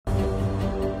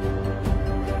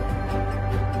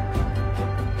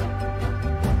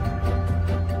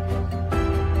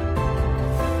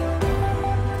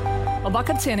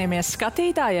Labvakar, cienījamies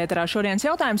skatītāji, ēterā šodienas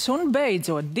jautājums un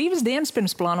beidzot 2 dienas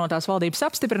pirms plānotās valdības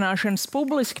apstiprināšanas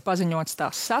publiski paziņots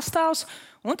tās sastāvs.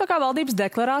 Un tā kā valdības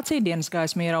deklarācija dienas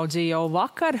gaismu ieraudzīja jau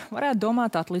vakar, varētu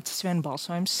domāt atlicis vien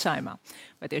balsojums Saeimā.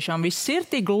 Vai tiešām viss ir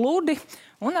tik gludi?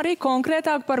 Un arī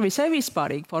konkrētāk par visai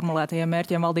vispārīgi formulētajiem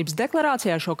mērķiem valdības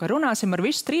deklarācijā šokar runāsim ar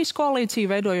visu 3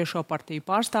 koalīciju veidojošo partiju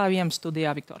pārstāvjiem.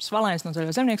 Studijā Viktors Valainis no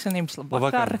Zaļo zemnieku savienības,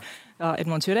 labvakar.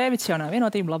 Edmunds Jurēvics, Jaunā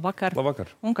vienotība, labvakar. Labvakar.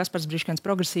 Un Kaspars Briškens,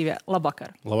 Progresīvie,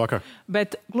 labvakar. Labvakar.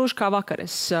 Bet gluži kā vakar,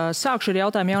 es sākšu ar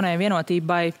jautājumu Jaunajai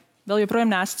vienotībai. Vēl joprojām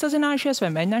neesat sazinājušies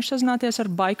vai mēģinājuši sazināties ar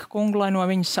Baika kungu, lai no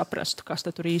viņa saprastu, kas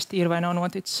tad tur īsti ir vai nav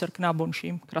noticis ar knabu un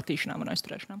šīm kratīšanām un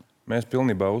aizturēšanām? Mēs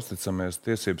pilnībā uzticamies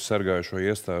tiesību sargājušo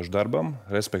iestāžu darbam,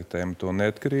 respektējam to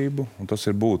neatkarību, un tas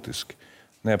ir būtiski.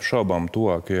 Neapšaubām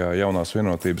tuvākajā Jaunās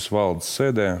vienotības valdes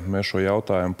sēdē mēs šo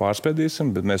jautājumu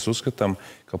pārspēdīsim, bet mēs uzskatām,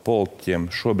 ka politiķiem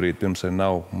šobrīd pirms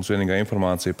nav mums vienīgā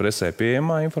informācija, presē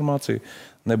pieejamā informācija,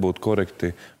 nebūtu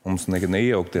korekti mums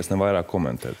neiejaukties, ne vairāk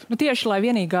komentēt. Tieši, lai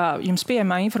vienīgā jums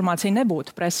pieejamā informācija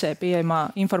nebūtu presē pieejamā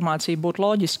informācija, būtu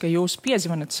loģiski, ka jūs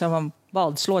piezvanat savam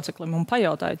valdes loceklim un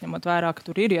pajautājat, ņemot vērā, ka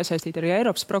tur ir iesaistīta arī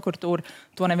Eiropas prokuratūra,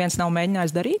 to neviens nav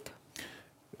mēģinājis darīt?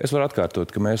 Es varu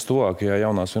atkārtot, ka mēs tuvākajā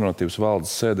Jaunās vienotības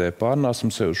valdes sēdē pārnāsim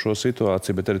šo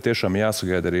situāciju, bet arī tiešām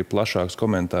jāsagaida arī plašāks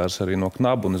komentārs arī no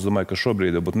knabu, un es domāju, ka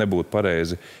šobrīd nebūtu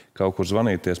pareizi kaut kur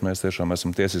zvanīties. Mēs tiešām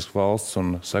esam tiesiska valsts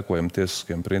un sekojam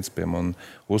tiesiskiem principiem un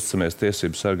uzticamies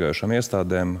tiesību sargājušām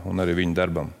iestādēm un arī viņu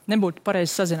darbam. Nebūtu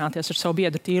pareizi sazināties ar savu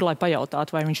biedru tīri, lai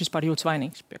pajautātu, vai viņš vispār jūtas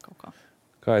vainīgs pie kaut kā?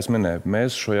 Kā es minēju,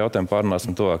 mēs šo jautājumu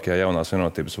pārnāsim tuvākajā Jaunās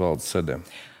vienotības valdes sēdē.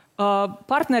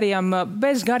 Partneriem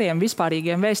bez gariem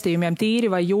vispārīgiem vēstījumiem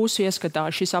tīri vai jūsu ieskatā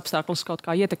šis apstākļus kaut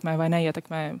kā ietekmē vai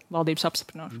neietekmē valdības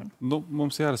apstiprināšanu?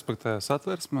 Mums jārespektē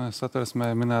satversmē. Satversmē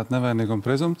minēta nevainīguma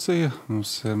prezumpcija.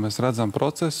 Mēs redzam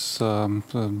procesu,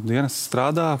 dienas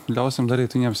strādā, ļausim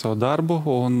darīt viņiem savu darbu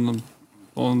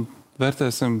un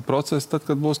vērtēsim procesu tad,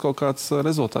 kad būs kaut kāds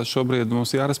rezultāts. Šobrīd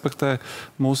mums jārespektē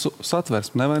mūsu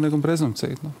satversme, nevainīguma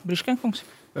prezumpcija. Briškenkungs?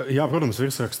 Jā, protams,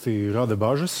 virsrakstī rada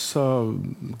bažas.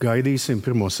 Gaidīsim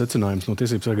pirmos secinājumus no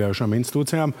tiesību sargājušām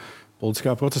institūcijām.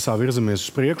 Politiskā procesā virzamies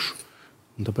uz priekšu,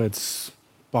 un tāpēc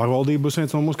pārvaldība būs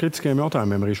viens no mūsu kritiskajiem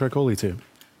jautājumiem arī šai koalīcijai.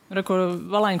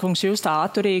 Valaiņkungs, jūs tā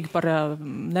atturīgi par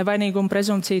nevainīgumu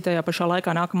prezumpciju, tajā pašā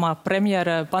laikā nākamā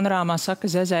premjera panorāmā saka,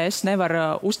 ka ZZS nevar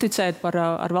uzticēt par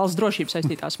ar valsts drošību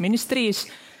saistītās ministrijas.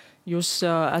 Jūs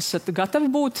esat gatavi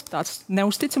būt tāds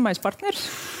neusticamais partners?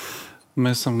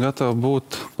 Mēs esam gatavi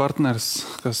būt partners,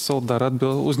 kas solidāri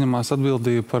uzņemās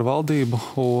atbildību par valdību,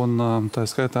 un tā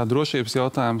skaitā drošības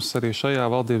jautājums arī šajā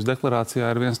valdības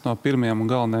deklarācijā ir viens no pirmiem un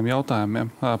galvenajiem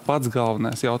jautājumiem. Pats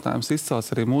galvenais jautājums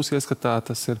izcelts arī mūsu ieskatā,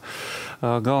 tas ir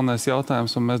galvenais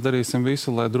jautājums, un mēs darīsim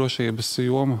visu, lai drošības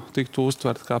joma tiktu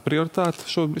uztverta kā prioritāte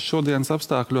šodienas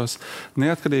apstākļos,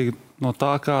 neatkarīgi no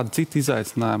tā, kāda cita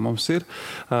izaicinājuma mums ir.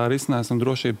 Risināsim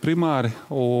drošību primāri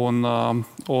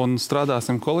un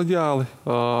strādāsim koleģiāli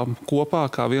kopā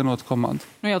kā vienota komanda.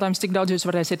 Jautājums, cik daudz jūs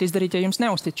varēsiet izdarīt, ja jums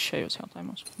neuztic šajos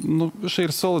jautājumos? Šī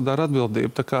ir solidāra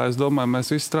atbildība. Tā kā es domāju, mēs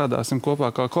visi strādāsim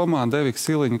kopā kā komanda. Evika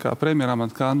Siliņa kā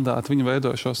premjeramata kandidāti, viņa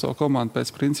veidoja šo savu komandu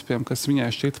pēc principiem, kas viņai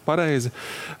šķita pareizi.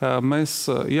 Mēs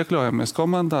iekļaujamies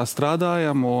komandā,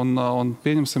 strādājam un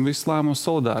pieņemsim visus lēmumus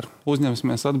solidāri.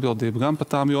 Uzņemsimies atbildību gan par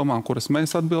tām jomām, kuras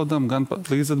mēs atbildam, gan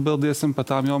līdzatbildiesim par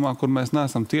tām jomām, kur mēs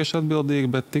neesam tieši atbildīgi,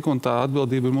 bet tik un tā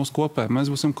atbildība ir mūsu kopēja. Mēs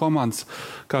būsim komandas,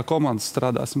 kā komandas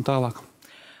strādāsim tālāk.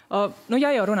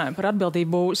 Ja jau runājam par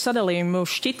atbildību sadalījumu,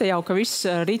 šķita jau, ka viss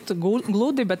rit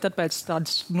gludi, bet tad pēc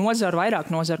tādas vairāk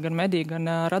nozaru, gan mediju, gan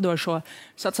radošo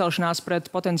sacelšanās pret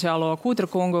potenciālo Kūtra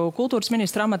kungu kultūras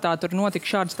ministra amatā, tur notika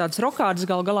šādas tādas rokādas.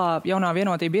 Gal galā Jaunā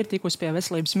vienotība ir tikusi pie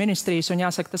veselības ministrijas, un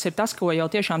jāsaka, tas ir tas, ko jau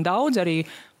tiešām daudz arī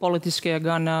politiskie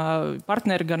gan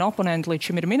partneri, gan oponenti līdz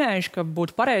šim ir minējuši, ka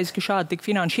būtu pareizi, ka šādi tik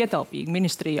finanšu ietilpīgi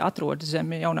ministrija atrodas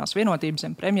zem Jaunās vienotības,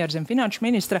 zem premjera, zem finanšu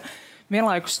ministra.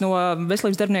 Vienlaikus no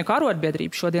veselības darbinieku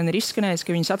arotbiedrības šodien ir izskanējis,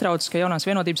 ka viņi satraucas, ka Jaunās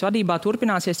vienotības vadībā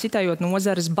turpināsies, citējot,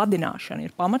 nozares badināšana.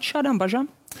 Ir pamats šādām bažām?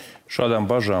 Šādām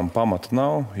bažām pamata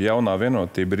nav. Jaunā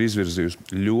vienotība ir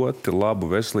izvirzījusi ļoti labu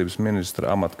veselības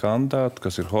ministra amata kandidātu,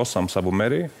 kas ir Hosams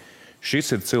Abumerī.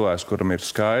 Šis ir cilvēks, kuram ir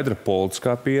skaidra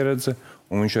politiskā pieredze,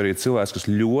 un viņš arī ir cilvēks, kas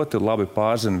ļoti labi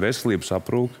pārzina veselības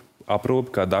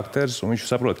aprūpi kā dakteris, un viņš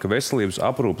saprot, ka veselības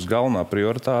aprūpes galvenā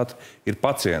prioritāte ir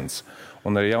pacients.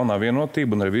 Un arī Jaunā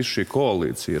vienotība un arī visu šī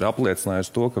koalīcija ir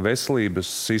apliecinājusi to, ka veselības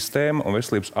sistēma un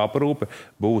veselības aprūpe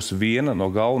būs viena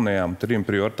no galvenajām 3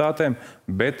 prioritātēm,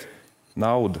 bet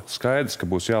nauda skaidrs, ka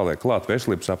būs jāliek klāt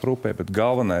veselības aprūpē, bet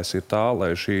galvenais ir tā,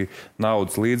 lai šī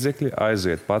naudas līdzekļi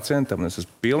aiziet pacientam. Es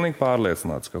esmu pilnīgi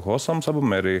pārliecināts, ka Hosams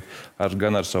Abumerī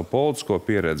gan ar savu politisko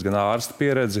pieredzi, gan ārsta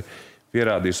pieredzi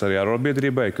pierādīs arī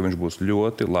arotbiedrībai, ka viņš būs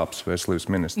ļoti labs veselības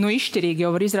ministrs. Izšķirīgi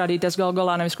jau var izrādīties gal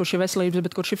galā nevis kurš ir veselības,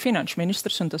 bet kurš ir finanšu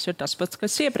ministrs, un tas ir tas pats,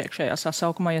 kas iepriekšējā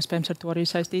sasaukumā, iespējams, ar to arī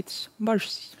saistītas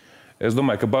bažas. Es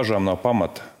domāju, ka bažām nav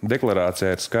pamata.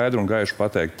 Deklarācijā ir skaidri un gaiši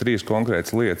pateikt 3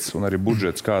 konkrētas lietas, un arī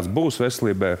budžets, kāds būs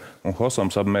veselībai, un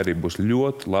Hosams Abumerī būs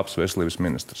ļoti labs veselības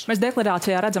ministrs. Mēs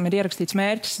deklarācijā redzam, ir ierakstīts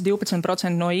mērķis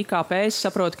 12% no IKP. Es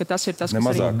saprotu, ka tas ir tas,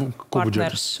 kas arī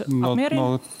partners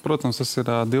apmierina. Protams, tas ir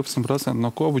 12%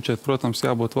 no kobudžeta. Protams,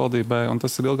 jābūt valdībai, un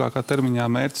tas ir ilgākā termiņā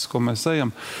mērķis, ko mēs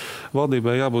ejam.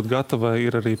 Valdībai jābūt gatavai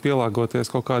ir arī pielāgoties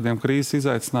kaut kādiem krīzes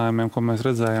izaicinājumiem, ko mēs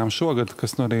redzējām šogad,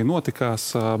 kas arī notikās,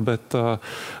 bet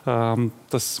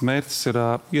tas mērķis ir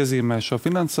iezīmēt šo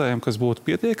finansējumu, kas būtu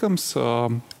pietiekams.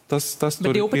 Bet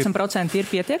 12% ir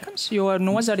pietiekams, jo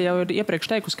nozara jau ir iepriekš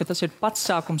teikusi, ka tas ir pats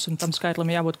sākums un tam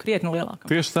skaitlim jābūt krietni lielākam.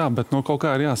 Tieši tā, bet kaut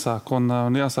kā ir jāsāk.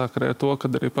 Un jāsāk arī ar to,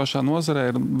 ka arī pašā nozarē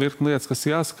ir virkni lietas, kas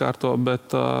jāsakārto,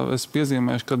 bet es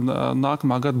piezīmēšu, ka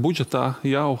nākamā gada budžetā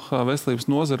jau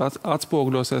veselības nozara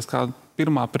atspoguļosies kā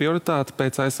pirmā prioritāte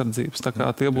pēc aizsardzības. Tā kā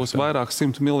tie būs vairāk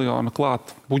 100 miljonu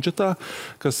klāt budžetā,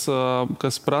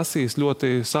 kas prasīs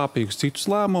ļoti sāpīgus citus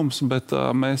lēmumus, bet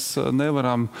mēs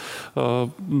nevaram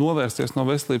novērsties no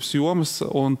veselības jomas,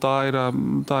 un tā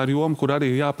ir joma, kur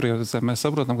arī jāprioritizē. Mēs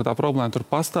saprotam, ka tā problēma tur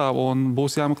pastāv un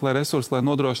būs jāmeklē resursi, lai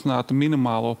nodrošinātu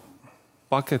minimālo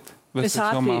paketi. Es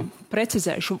ātri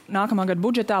precizēšu. Nākamā gada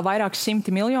budžetā vairāk 100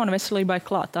 miljonu veselībai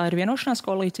klāt. Tā ir vienošanās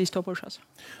koalīcijas topošās?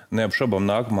 Neapšaubām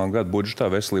nākamā gada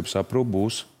budžetā veselības aprūpe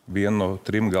būs viena no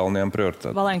 3 galvenajām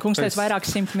prioritātēm. Valainis kungs teica vairāk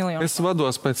 100 miljonu. Es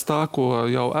vados pēc tā, ko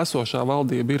jau esošā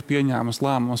valdība ir pieņēmusi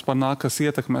lēmumus par kas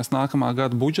ietekmēs nākamā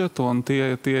gada budžetu, un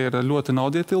tie ir ļoti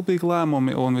naudietilpīgi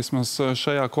lēmumi, un vismaz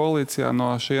šajā koalīcijā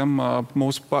no šiem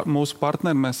mūsu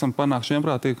partneriem mēs esam panākuši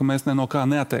vienprātīgi, ka mēs no kā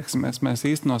neatteiksimies. Mēs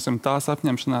īstenosim tās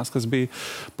apņemšanās, kas bija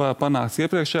panākts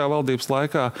iepriekšējā valdības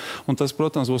laikā, un tas,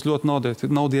 protams, būs ļoti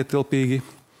naudietilpīgi.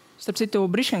 Starp citu,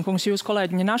 Briškens kungs, jūs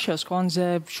kolēģi Ņinašos kundze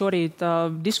šorīt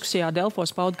diskusijā Delfos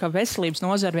pauda, ka veselības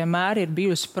nozara vienmēr ir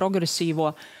bijusi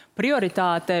progresīvo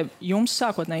prioritāte. Jums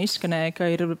sākotnēji izskanēja, ka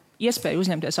ir iespēja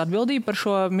uzņemties atbildību par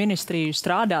šo ministriju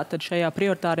strādāt, tad šajā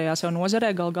prioritārajā sev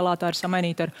nozarē gal galā tā ir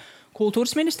samainīta ar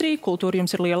kultūras ministriju. Kultūra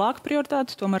jums ir lielāka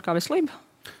prioritāte, tomēr kā veselība?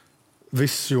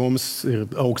 Viss joms ir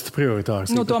augsts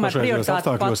prioritārs. Tomēr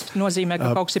prioritāte pat nozīmē,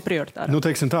 ka kaut kas ir prioritārs.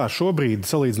 Teiksim tā, šobrīd,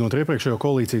 salīdzinot ar iepriekšējo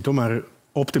koalīciju, tomēr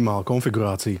optimāla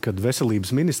konfigurācija, kad veselības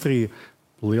ministrija,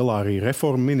 lielā arī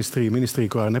reforma ministrija,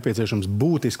 kurā ir nepieciešams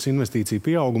būtisks investīciju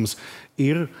pieaugums,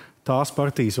 ir tās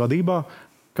partijas vadībā,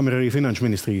 kam ir arī finanšu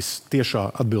ministrijas tiešā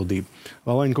atbildība.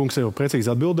 Valainis kungs jau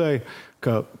precīzi atbildēja,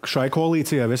 ka šai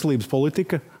koalīcijai veselības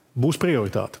politika būs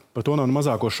prioritāte. Par to nav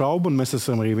mazāko šaubu, un mēs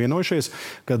esam arī vienojušies,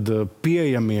 kad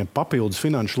pieejamie papildus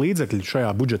finanšu līdzekļi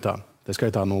šajā budžetā, tā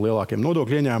skaitā no lielākiem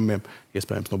nodokļu ieņēmumiem,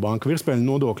 iespējams no banka virspēļu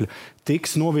nodokļa,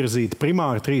 tiks novirzīti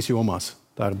primāri 3 jomās.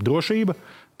 Tā ir drošība,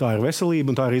 tā ir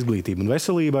veselība un tā ir izglītība. Un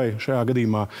veselībai šajā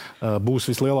gadījumā būs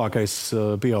vislielākais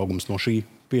pieaugums no šī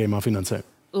pieejamā finansējuma.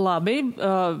 Labi,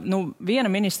 viena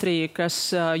ministrija, kas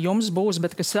jums būs,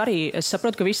 bet kas arī, es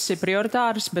saprotu, ka viss ir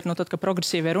prioritārs, bet tad, kad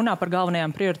progresīvie runā par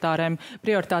galvenajām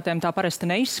prioritātēm, tā parasti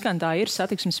neizskan, tā ir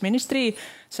satiksmes ministrija.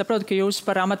 Saprotu, ka jūs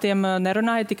par amatiem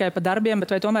nerunājat tikai par darbiem,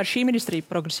 bet vai tomēr šī ministrija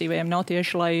progresīvajiem nav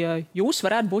tieši, lai jūs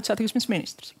varētu būt satiksmes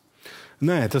ministrs?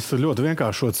 Nē, tas ir ļoti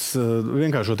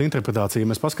vienkāršota interpretācija.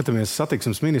 Mēs paskatāmies,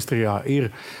 satiksmes ministrijā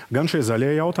ir gan šie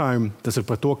zaļie jautājumi, tas ir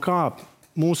par to, kā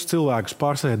mūsu cilvēkus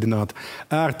pārsēdināt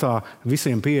ērtā,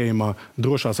 visiem pieejamā,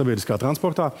 drošā sabiedriskā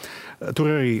transportā.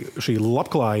 Tur arī šī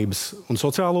labklājības un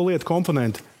sociālo lietu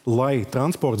komponenti, lai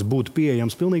transports būtu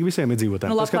pieejams pilnīgi visiem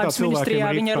iedzīvotājiem. Labklājības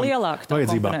ministrijā viņa ir lielāka tā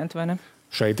komponenta, vai ne?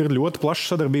 Šeit ir ļoti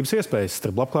plašas sadarbības iespējas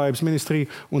starp labklājības ministriju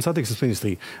un satiksmes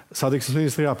ministriju. Satiksmes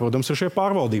ministrijā, protams, ir šie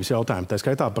pārvaldības jautājumi. Tā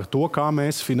skaitā par to, kā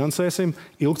mēs finansēsim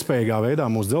ilgtspējīgā veidā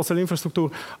mūsu dzelzceļa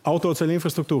infrastruktūru, autoceļa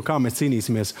infrastruktūru, kā mēs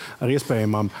cīnīsimies ar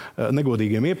iespējamām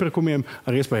negodīgiem iepirkumiem,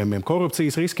 ar iespējamiem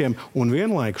korupcijas riskiem. Un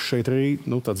vienlaikus šeit ir arī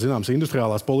tāds zināms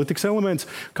industriālās politikas elements,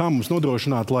 kā mums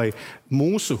nodrošināt, lai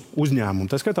mūsu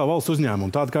uzņēmumi, tā skaitā valsts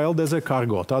uzņēmumi, tādi kā LDZ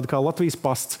Cargo, tādi kā Latvijas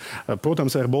pasts,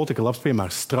 protams, Air Baltica labs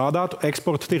piemērs, strādātu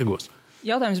eksporta tirgos.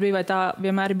 Jautājums bija, vai tā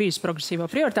vienmēr ir bijusi progresīvo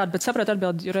prioritāte, bet sapratu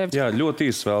atbildi Jurēvics. Jā, ļoti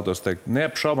īsti vēlētos teikt.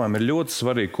 Neapšaubām ir ļoti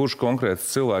svarīgi, kurš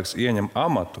konkrēts cilvēks ieņem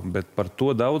amatu, bet par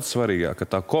to daudz svarīgāk, ka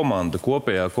tā komanda,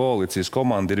 kopējā koalīcijas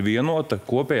komanda ir vienota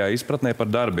kopējā izpratnē par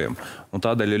darbiem. Un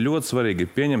tādēļ ir ļoti svarīgi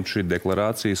pieņemt šī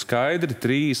deklarācija skaidri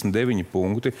 39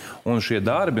 punkti, un šie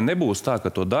darbi nebūs tā,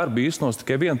 ka to darbu īstenos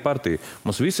tikai viena partija.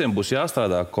 Mums visiem būs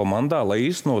jāstrādā komandā, lai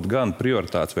īstenot gan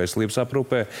prioritātes veselības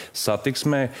aprūpē,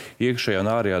 satiksmē, iekšējā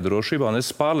un ārējā drošībā. Un es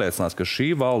pārliecināts, ka šī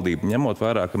valdība, ņemot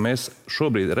vērā, ka mēs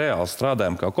šobrīd reāli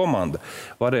strādājam kā komanda,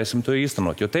 varēsim to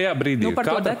īstenot. Jo tajā brīdī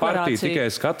katra partija tikai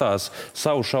skatās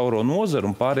savu šauro nozaru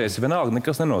un pārējais vienalga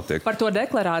nekas nenotiek. Par to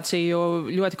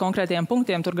deklarāciju ļoti konkrētiem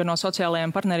punktiem, tur gan no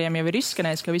sociālajiem partneriem jau ir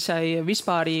izskanējis, ka visai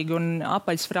vispārīgi un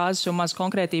apaļas frāzes un maz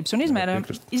konkrētības un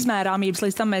izmērāmības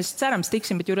līdz tam mēs cerams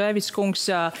tiksim, bet Jurēvics kungs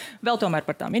vēl tomēr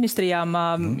par tām ministrijām.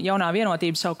 Jaunā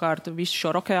vienotība savukārt visu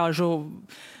šo rokēžu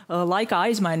laikā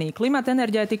aizmainīja klimata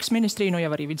enerģētikas ministriju, nu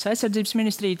jau arī vidas aizsardzības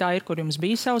ministrija, tā ir, kur jums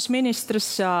bija savs ministrs,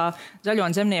 Zaļo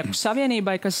un Zemnieku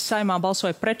savienībai, kas Saeimā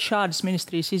balsoja pret šādas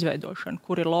ministrijas izveidošanu.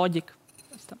 Kur ir loģika?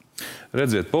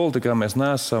 Redziet, politikā mēs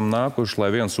neesam nākuši,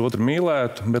 lai viens otru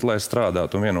mīlētu, bet lai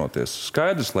strādātu un vienoties.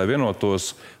 Skaidrs, lai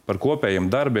vienotos par kopējiem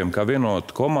darbiem, kā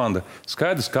vienota komanda.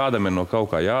 Skaidrs, kādam ir no kaut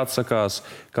kā jāatsakās,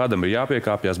 kādam ir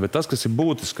jāpiekāpjas, bet tas, kas ir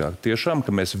būtiskāk, tiešām,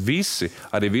 ka mēs visi,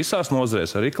 arī visās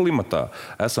nozarēs, arī klimatā,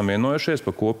 esam vienojušies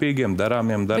par kopīgiem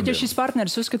darāmiem darbiem. Bet ja šis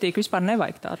partneris uzskatīja, ka vispār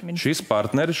nevajag tādu ministru? Šis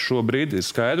partneris šobrīd ir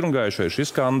skaidri un gaiši,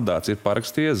 šis kandidāts ir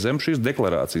parakstījies zem šīs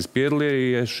deklarācijas,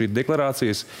 piedalījies šī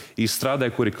deklarācijas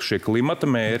izstrādē, kur ir šie klimata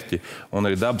mērķi un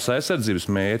arī dabas aizsardzības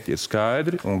mērķi ir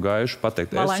skaidri un gaiši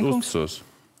pateikt. Es uzticos.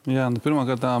 Jā,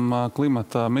 pirmkārt,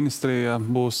 klimata ministrija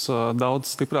būs daudz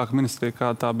stiprāka ministrija, kā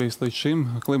tā bijis līdz šim.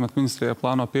 Klimata ministrija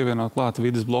plāno pievienot klāt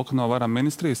vides bloku no varam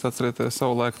ministrijas. Atcerieties,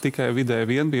 savulaik tikai vidē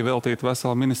vien bija veltīta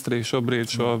vesela ministrija.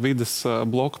 Šobrīd šo vides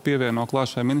bloku pievieno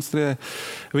klāt šai ministrijai.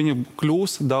 Viņa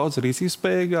kļūs daudz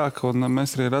rīcībspējīgāk, un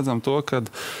mēs arī redzam to, ka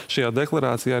šajā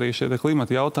deklarācijā arī šie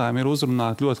klimata jautājumi ir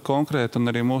uzrunāti ļoti konkrēti, un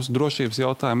arī mūsu drošības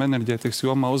jautājumi enerģētikas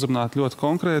jomā uzrunāti ļoti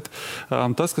konkrēti.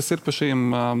 Tas, kas ir pa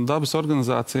šīm dabas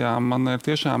organizācijām, man ir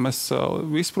tiešām, es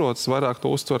izprotu, vairāk to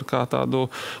uztveru kā tādu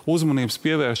uzmanības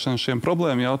pievēršanu šiem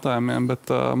problēmu jautājumiem,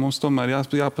 bet mums tomēr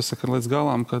jāpasaka līdz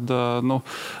galam, kad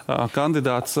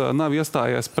kandidāts nav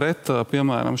iestājies pret,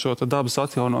 piemēram, šo dabas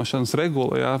atjaunošanas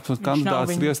regulu. Jā.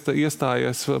 Kandidāts ir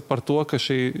iestājies par to, ka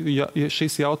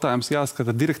šis jautājums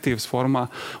jāskata direktīvas formā,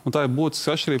 un tā ir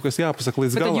būtiska atšķirība, kas jāpasaka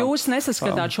līdz galam. Bet jūs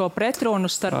nesaskatāt šo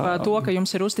pretrunu starp to, ka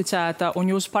jums ir uzticēta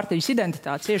un jūsu partijas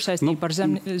identitātes ir saistība ar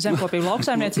zemkopību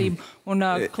lauksaimniecību un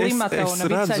klimata un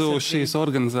vidas aizsardzību. Es redzu šīs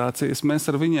organizācijas. Mēs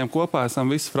ar viņiem kopā esam,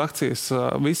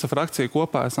 visa frakcija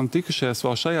kopā esam tikušies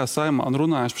vēl šajā saimā un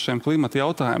runājuši par šiem klimata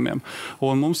jautājumiem.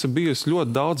 Un mums ir bijusi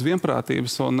ļoti daudz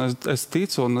vienprātības, un es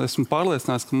ticu un esmu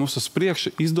pārliecināts, ka mums uz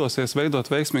priekšu izdosies veidot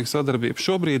veiksmīgu sadarbību.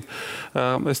 Šobrīd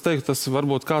es teiktu, tas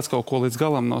varbūt kāds kaut ko līdz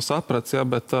galam nav saprats, ja,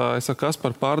 bet es ar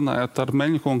Kasparu pārnājot, ar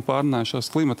Meļņu kungu pārnāju šos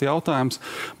klimata jautājumus.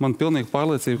 Man pilnīgi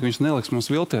pārliecība, ka viņš neliks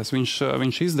mums vilties.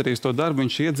 Viņš izdarīs to darbu,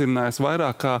 viņš iedzinājis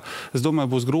vairāk, kā, es domāju,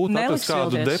 būs grūti atrast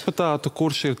kādu deputātu,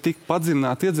 kurš ir tik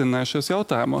padziļināti iedzinājušies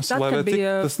jautājumos,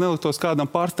 tas neliktos kādam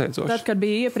pārsteidzoši. Tad, kad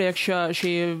bija iepriekš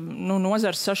šī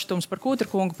nozars sašutums par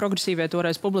Kūtrakungu, progresīvie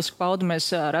toreiz publiski pauda, mēs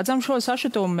redzam šo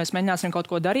sašutumu, mēs mēģināsim kaut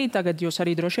ko darīt, tagad jūs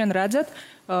arī droši vien redzat,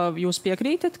 jūs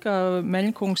piekrītat, ka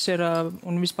Meļņkungs ir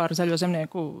un vispār Zaļo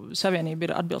zemnieku savienība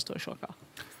ir atbilstošākā?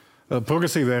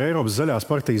 Progresīvie ir Eiropas zaļās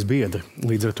partijas biedri.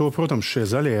 Līdz ar to, protams, šie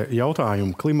zaļie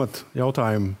jautājumi, klimata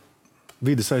jautājumi,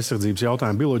 vides aizsardzības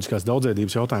jautājumi, bioloģiskās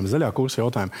daudzveidības jautājumi, zaļā kursa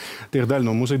jautājumi, tie ir daļa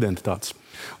no mūsu identitātes.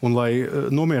 Un, lai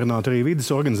nomierinātu arī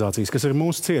vides organizācijas, kas ir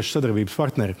mūsu cieši sadarbības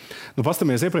partneri,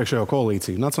 pastamies iepriekšējo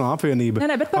koalīciju. Nacionālā apvienība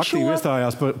aktīvi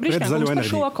iestājās pret zaļo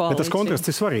enerģiju. Bet tas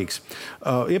kontrasts ir svarīgs.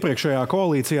 Iepriekšējā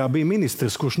koalīcijā bija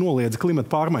ministrs, kurš noliedza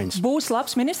klimata pārmaiņas. Būs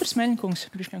labs ministrs Meļņkungs,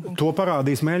 Briškenkungs. To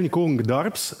parādīs Meļņkunga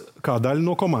darbs kā daļa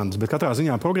no komandas, bet katrā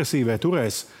ziņā progresīvie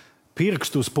turēs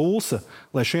pirkstu uz pulsa,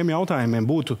 lai šiem jautājumiem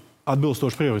būtu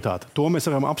atbilstoša prioritāte. To mēs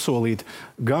varam apsolīt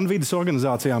gan vides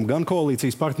organizācijām, gan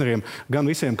koalīcijas partneriem, gan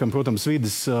visiem, kam, protams,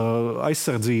 vides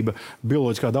aizsardzība,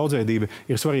 bioloģiskā daudzveidība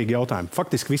ir svarīgi jautājumi.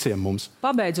 Faktiski visiem mums.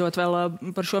 Pabeidzot vēl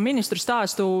par šo ministru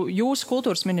stāstu, jūsu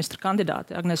kultūras ministra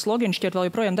kandidāte Agnese Logiņa šķiet vēl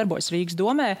joprojām darbojas Rīgas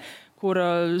domē, kur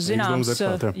zināms,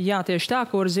 tieši tā,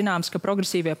 kur zināms, ka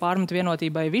progresīvie pārmet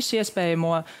vienotībai visu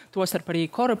iespējamo, tostarp arī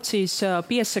korupcijas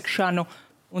piesakšanu.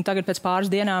 Un tagad pēc pāris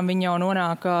dienām viņa jau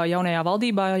nonāk jaunajā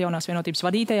valdībā, jaunās vienotības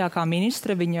vadītajā kā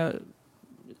ministre. Viņa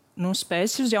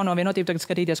spēs uz jauno vienotību tagad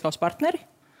skatīties kā uz partneri?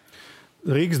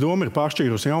 Rīgas doma ir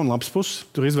pāršķīrusi jaunu labs pusi.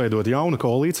 Tur izveidot jaunu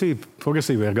koalīciju.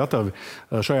 Progresīvi ir gatavi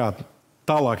šajā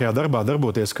tālākajā darbā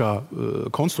darboties kā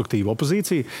konstruktīva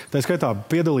opozīcija. Tā skaitā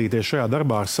piedalīties šajā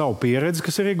darbā ar savu pieredzi,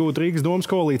 kas ir iegūta Rīgas domas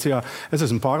koalīcijā. Es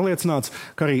esmu pārliecināts,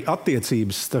 ka arī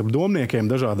attiecības starp domniekiem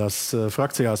dažādās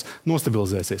frakcijās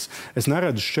nostabilizēsies. Es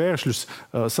neredzu šķēršļus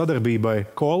sadarbībai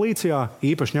koalīcijā,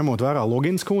 īpaši ņemot vērā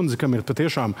Logins kundzi, kam ir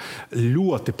patiešām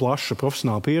ļoti plaša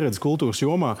profesionāla pieredze kultūras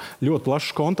jomā, ļoti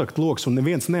plašs kontaktu loks, un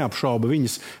neviens neapšauba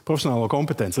viņas profesionālo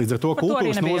kompetenci. Līdz ar to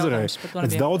kultūras nozarē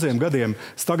pēc daudziem gadiem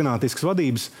stagnātisks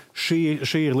vadības,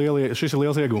 šis ir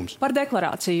liels iegūms. Par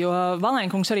deklarāciju.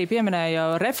 Valaiņkungs arī pieminēja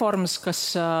reformas,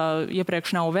 kas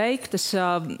iepriekš nav veiktas.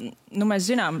 Mēs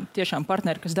zinām, tiešām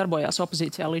partneri, kas darbojās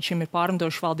opozīcijā, līdz šim ir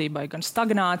pārmetuši valdībai gan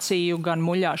stagnāciju, gan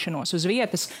muļāšanos uz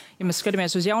vietas. Ja mēs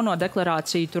skatāmies uz jauno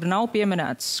deklarāciju, tur nav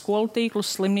pieminēts skolu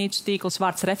tīklus, slimnīcu tīklus,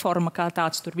 vārds reforma kā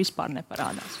tāds tur vispār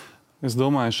neparādās. Es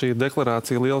domāju, šī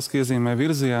deklarācija lieliski iezīmē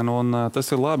virzienu, un tas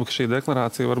ir labi, ka šī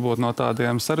deklarācija varbūt no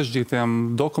tādiem sarežģītiem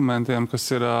dokumentiem, kas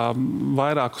ir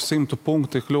vairāku 100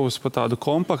 punkti, kļūst par tādu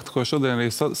kompaktu, ko šodien arī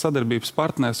sadarbības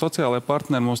partneri, sociālajie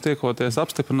partneri mums tiekoties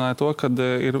apstiprināja to, ka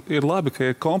ir labi,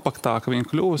 ka ir kompaktāka viņi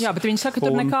kļūst. Jā, bet viņi saka, ka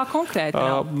tur nekā konkrēti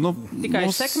nav. Tikai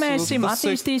sekmēsim,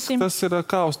 attīstīsim. Tas ir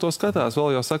kā uz to skatās.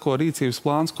 Vēl jau sako rīcības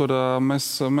plāns, kur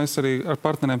mēs arī ar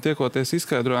partneriem tiekoties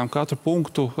izskaidrojam katru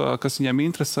punktu, kas viņiem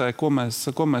interesē, ko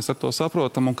mēs ar to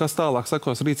saprotam un kas tālāk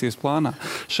sakos rīcības plānā.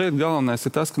 Šeit galvenais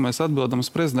ir tas, ka mēs atbildam uz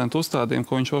prezidentu uzstādījumu,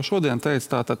 ko viņš jau šodien teica,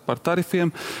 tātad par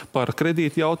tarifiem, par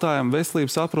kredītu jautājumu,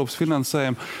 veselības aprūpas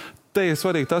finansējumu. Te ir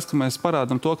svarīgi tas, ka mēs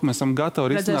parādam to, ka mēs esam gatavi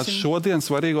risināt šodien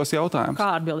svarīgos jautājumus. Kā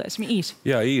atbildēsim? Īsi.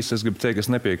 Jā, īsi. Es gribu teikt, ka es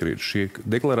nepiekrītu. Šī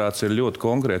deklarācija ir ļoti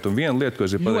konkrēta. Un viena lieta, ko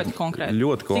es gribu pateikt,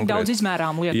 ļoti konkrēta. Tik daudz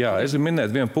izmērām lietu. Jā, es gribu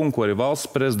minēt vienu punktu, ko arī valsts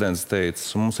prezidents teica.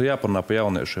 Mums ir jāparunā par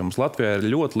jauniešiem. Mums Latvijā ir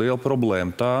ļoti liela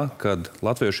problēma tā, kad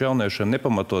latviešu jauniešiem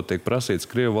nepamatot tiek prasīts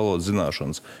krievu valodas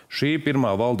zināšanas. Šī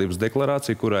pirmā valdības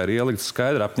deklarācija, kurā ir ielikta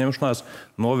skaidra apņemšanās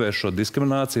novērst šo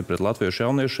diskrimināciju pret latviešu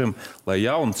jauniešiem, lai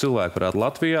jauni cilvēki varētu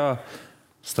Latvijā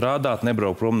strādāt,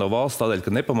 nebraukt prom no valsts, tādēļ,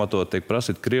 ka nepamatot tiek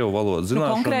prasīt krievu valodas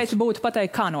zināšanas. Konkrēti būtu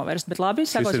pateikt, kā novērst, bet labi,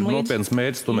 sekosim līdzi. Šis ir nopietns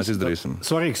mērķis, to mēs izdarīsim.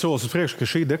 Svarīgs solis uz priekšu, ka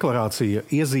šī deklarācija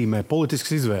iezīmē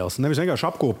politiskas izvēles. Nevis vienkārši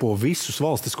apkopo visus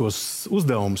valstiskos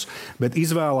uzdevumus, bet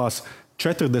izvēlās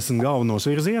 40 galvenos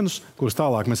virzienus, kurus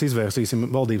tālāk mēs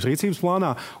izvērsīsim valdības rīcības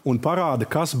plānā, un parāda,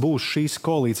 kas būs šīs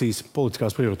koalīcijas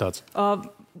politiskās prioritātes.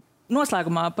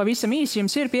 Noslēgumā pavisam īsi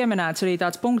jums ir pieminēts arī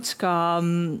tāds punkts, kā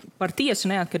par tiesu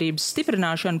neatkarības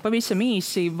stiprināšanu. Pavisam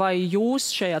īsi, vai jūs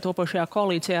šajā topošajā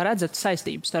koalīcijā redzat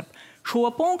saistību starp šo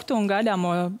punktu un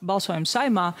gaidāmo balsojumu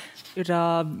Saeimā? Ir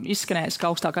izskanējis, ka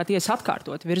augstākā tiesa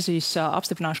atkārtot virzīs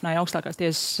apstiprināšanai augstākās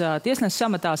tiesas tiesneses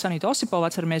amatā Sanītu Osipovu.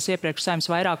 Atceramies, iepriekš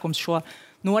Saeimas vairākums šo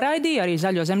noraidīja. Arī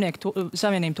Zaļo zemnieku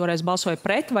savienība toreiz balsoja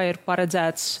pret, vai ir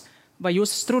paredzēts. Vai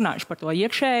jūs esat runājuši par to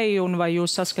iekšēji, un vai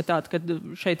jūs saskatāt, ka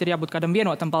šeit ir jābūt kādam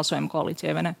vienotam balsojumu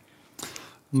koalīcijai, vai ne?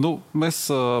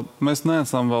 Mēs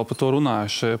neesam vēl par to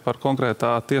runājuši, par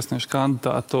konkrētā tiesneša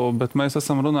kandidātu, bet mēs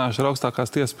esam runājuši ar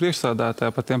augstākās tiesas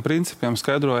priekšsēdētāju par tiem principiem,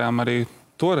 skaidrojām arī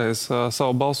toreiz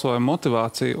savu balsojumu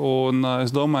motivāciju, un es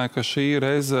domāju, ka šī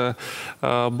reize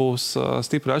būs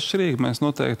stipri atšķirīga. Mēs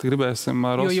noteikti gribēsim...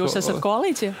 Jo jūs esat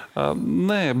koalīcija?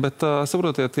 Nē, bet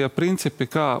saprotiet, tie principi,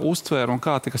 kā uztvēr un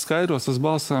kā tika skaidros tas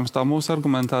balsojums, tā mūsu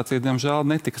argumentācija, diemžēl,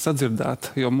 netika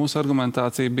sadzirdēta, jo mūsu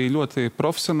argumentācija bija ļoti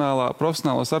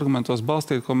profesionālos argumentos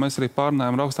balstīta, ko mēs arī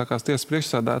pārnājām ar augstākās tiesas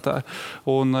priekšsēdētāju.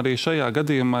 Un arī šajā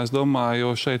gadījumā, es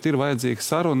domāju, šeit ir vajadzīga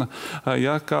saruna,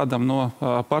 ja kādam no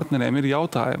partneriem ir jautājumi.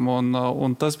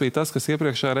 Un tas bija tas, kas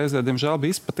iepriekšējā reizē, diemžēl,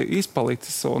 bija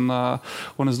izpalicis.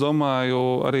 Un es domāju,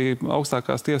 arī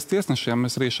augstākās tiesas tiesnešiem,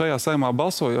 mēs arī šajā Saeimā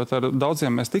balsojot, ar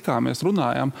daudziem mēs tikāmies,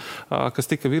 runājām,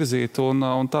 kas tika virzīti,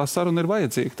 un tā saruna ir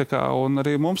vajadzīga. Un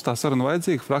arī mums tā saruna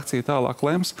vajadzīga, frakcija tālāk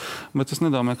lems, bet es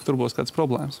nedomāju, ka tur būs kādas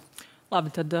problēmas.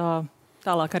 Labi, tad...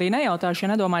 Tālāk arī nejautāšu,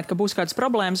 ja nedomājat, ka būs kādas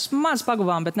problēmas. Maz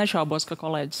paguvām, bet nešaubos, ka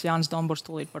kolēģis Jānis Domburs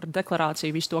tūlīt par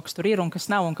deklarāciju, visu to, kas tur ir un kas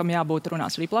nav un kam jābūt,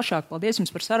 runās arī plašāk. Paldies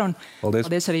jums par sarunu.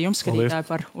 Paldies arī jums, skatītāji,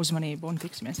 par uzmanību un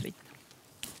tiksimies rīt.